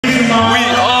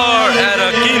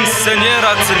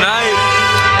out tonight,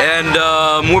 and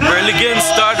we're barely getting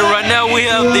started right now. We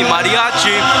have the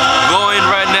mariachi going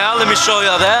right now. Let me show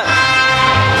y'all that.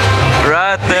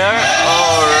 Right there.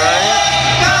 All right.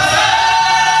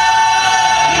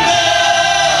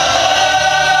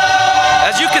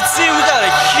 As you can see, we got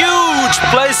a huge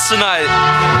place tonight.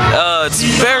 It's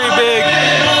very big,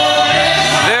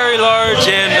 very large,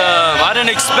 and I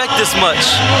didn't expect this much.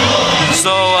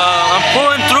 So I'm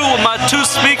pulling through with my 2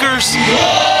 speakers.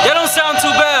 They don't sound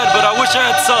too bad, but I wish I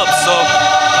had subs. So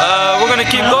we're gonna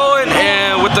keep going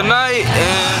and with the night,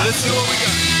 and let's see what we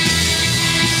got.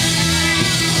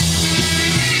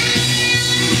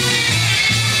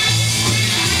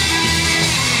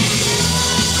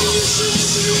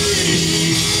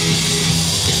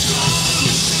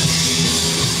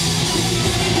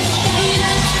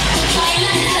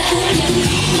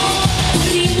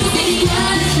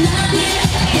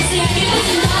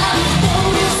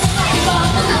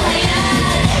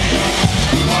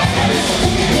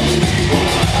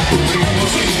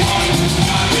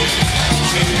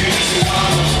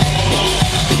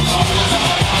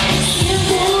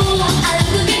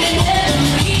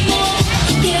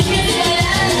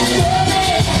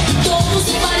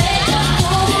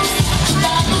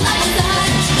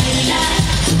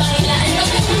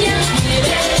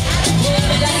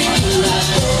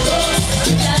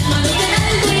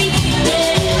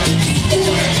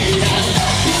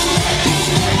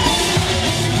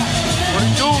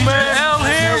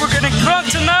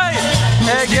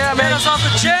 Yeah, man, it's off the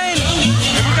chain.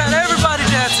 And we got everybody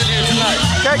dancing here tonight.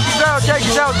 Check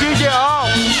this out, DJ All.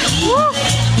 Woo!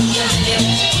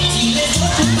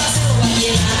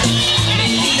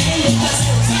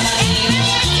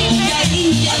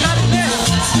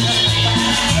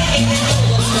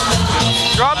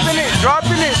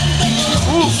 Dropping it.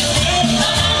 Woo!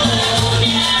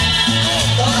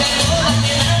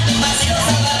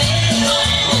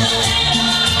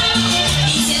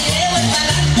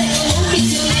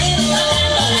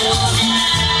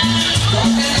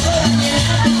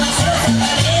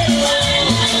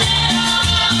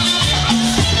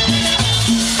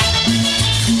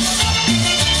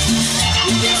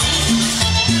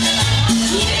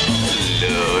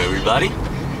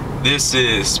 This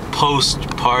is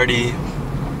post-party,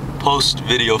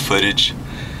 post-video footage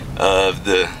of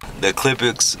the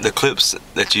clips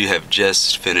that you have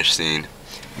just finished seeing.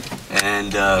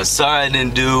 And sorry I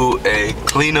didn't do a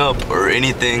cleanup or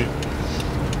anything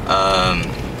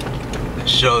to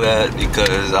show that,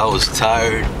 because I was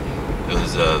tired. It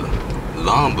was a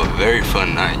long but very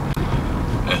fun night.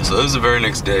 Yeah, so this is the very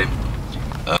next day.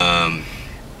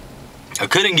 I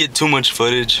couldn't get too much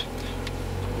footage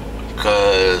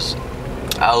because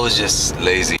I was just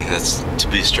lazy. That's to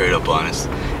be straight up honest.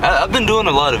 I've been doing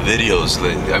a lot of videos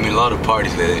lately. I mean, a lot of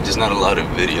parties lately, just not a lot of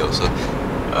videos. So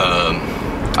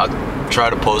I'll try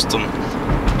to post them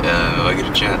if I get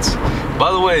a chance.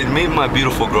 By the way, meet my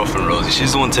beautiful girlfriend Rosie.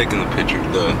 She's the one taking the picture,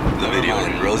 the video,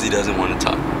 and Rosie doesn't want to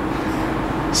talk.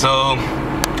 So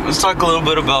let's talk a little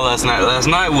bit about last night. Last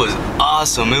night was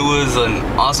awesome. It was an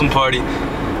awesome party.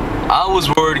 I was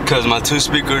worried because my 2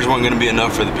 speakers weren't going to be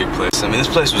enough for the big place. I mean, this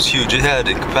place was huge. It had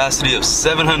a capacity of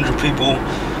 700 people.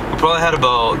 We probably had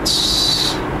about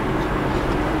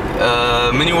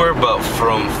anywhere about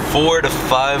from 400 to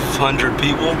 500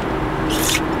 people.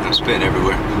 I'm spitting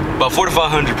everywhere. About 400 to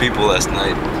 500 people last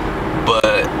night.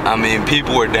 But I mean,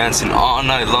 people were dancing all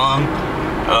night long.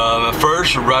 At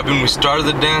first, right when we started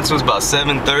the dance, it was about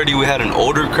 7:30. We had an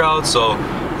older crowd, so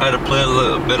I had to play a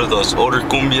little bit of those older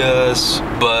cumbias,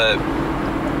 but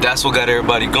that's what got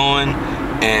everybody going.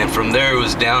 And from there, it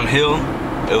was downhill.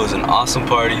 It was an awesome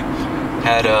party.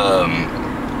 Had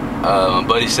my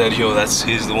buddy Sergio,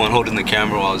 he's the one holding the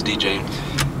camera while I was DJing.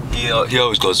 He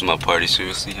always goes to my party, so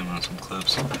you'll see him on some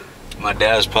clips. My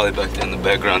dad's probably back there in the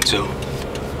background too.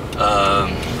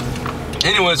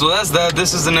 Anyways, well, that's that.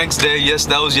 This is the next day. Yes,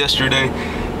 that was yesterday,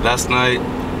 last night.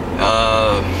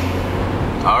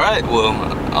 Alright, well,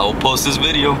 I will post this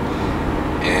video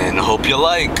and I hope you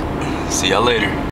like. See y'all later.